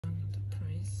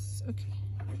price. Okay,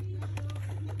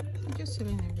 I'm just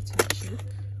selling everything cheap.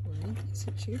 Right, it's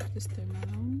a cheap this time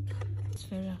around. It's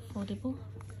very affordable.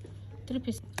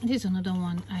 3%. This is another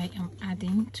one I am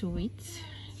adding to it.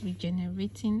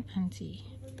 Regenerating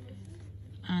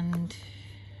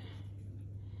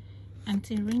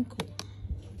anti-wrinkle.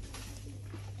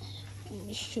 Let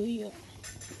me show you.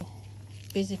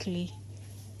 Basically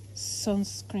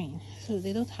sunscreen. So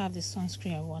they don't have the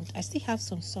sunscreen I want. I still have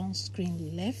some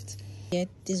sunscreen left. Yeah,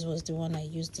 this was the one I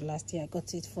used last year. I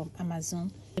got it from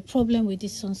Amazon. The problem with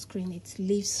this sunscreen, it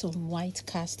leaves some white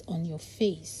cast on your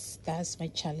face. That's my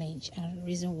challenge and the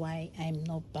reason why I'm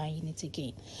not buying it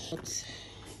again. But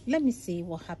let me see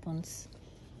what happens.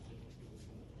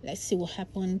 Let's see what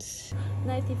happens.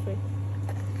 93.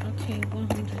 Okay,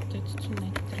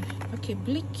 132.93. Okay,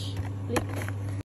 Bleak.